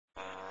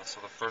So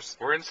the first...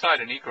 We're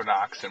inside an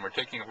Equinox, and we're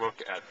taking a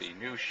look at the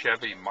new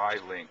Chevy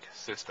MyLink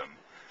system,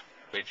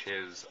 which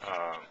is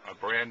a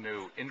brand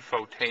new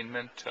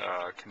infotainment,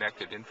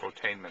 connected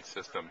infotainment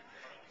system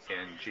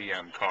in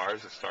GM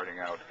cars. It's starting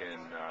out in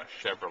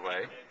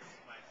Chevrolet,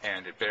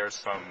 and it bears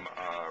some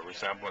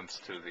resemblance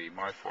to the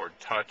My Ford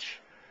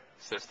Touch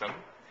system.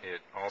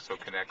 It also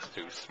connects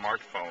to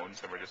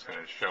smartphones, and we're just going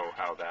to show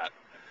how that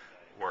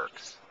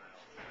works.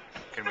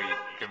 Can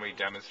we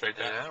demonstrate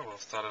that? Yeah, we'll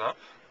start it up.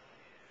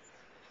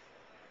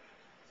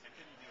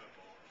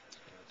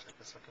 Take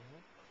a second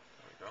here.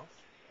 There we go.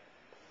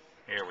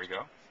 Here we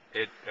go.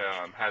 It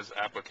has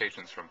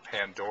applications from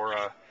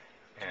Pandora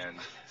and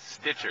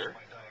Stitcher.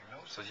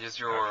 So here's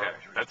your... Okay,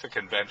 that's a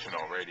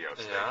conventional radio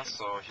station. Yeah,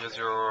 so here's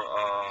your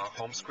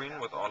home screen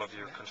with all of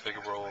your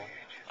configurable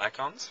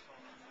icons.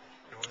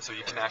 So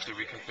you can actually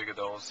reconfigure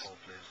those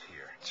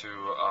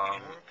to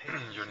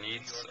your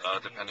needs,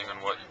 depending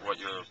on what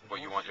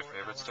you want your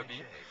favorites to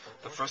be.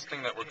 The first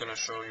thing that we're going to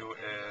show you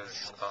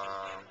is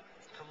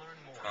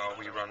how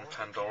we run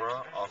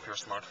Pandora off your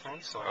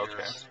smartphone. So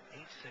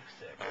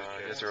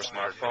here's your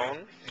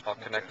smartphone. I'll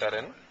connect that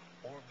in.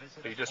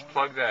 So you just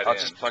plug that in. I'll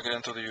just plug it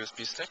into the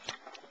USB stick.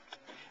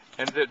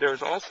 And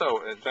there's also,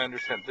 as I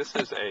understand, this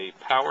is a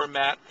power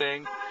mat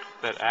thing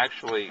that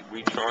actually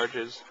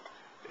recharges.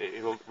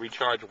 It'll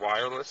recharge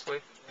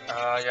wirelessly?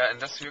 Yeah, in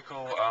this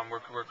vehicle,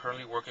 we're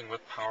currently working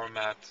with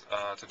PowerMat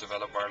to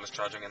develop wireless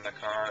charging in the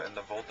car. In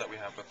the Volt that we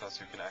have with us,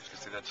 you can actually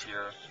see that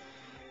here.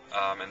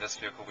 In this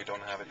vehicle, we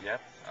don't have it yet.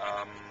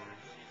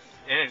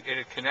 And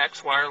it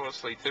connects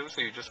wirelessly too,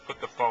 so you just put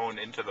the phone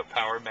into the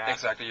power mat?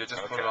 Exactly, you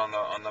just put it on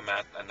the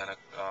mat, and then it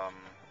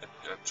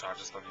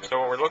charges the vehicle. So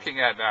what we're looking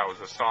at now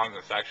is a song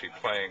that's actually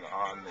playing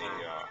on the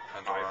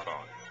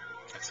iPhone.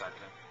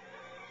 Exactly.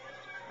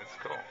 That's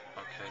cool.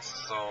 Okay,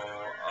 so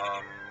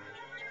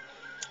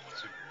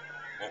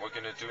what we're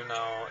going to do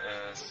now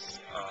is...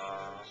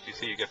 you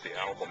see you get the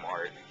album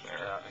art there.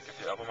 Yeah, you get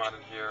the album art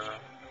in here.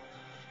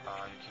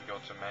 You can go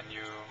to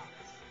menu,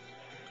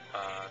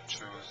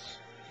 choose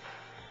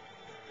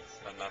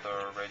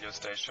another radio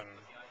station, and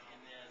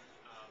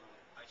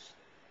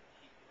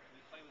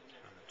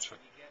it should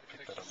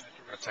pick that up.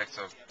 It takes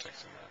a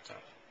minute.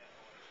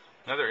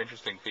 Another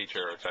interesting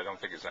feature, which I don't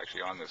think is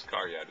actually on this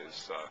car yet,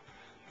 is the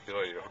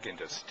ability to hook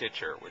into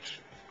Stitcher, which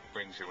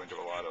brings you into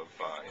a lot of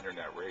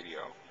internet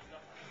radio.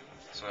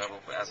 So that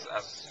will,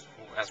 as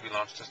we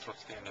launch this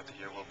towards the end of the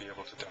year, we'll be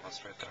able to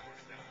demonstrate that.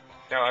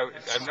 Now,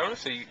 I've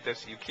noticed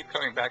that you keep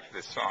coming back to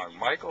this song,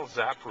 Michael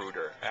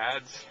Zapruder,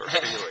 Ads for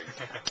Feelings.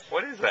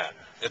 What is that?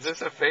 Is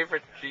this a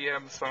favorite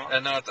GM song?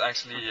 No, it's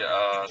actually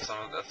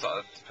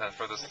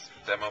for this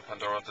demo,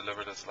 Pandora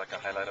delivered as like a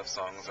highlight of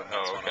songs. And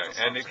that's one of the songs.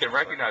 And it can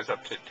recognize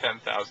up to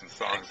 10,000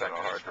 songs on a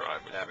hard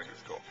drive, which I think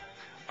is cool.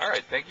 All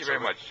right, thank you very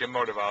much. Jim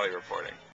Motivali reporting.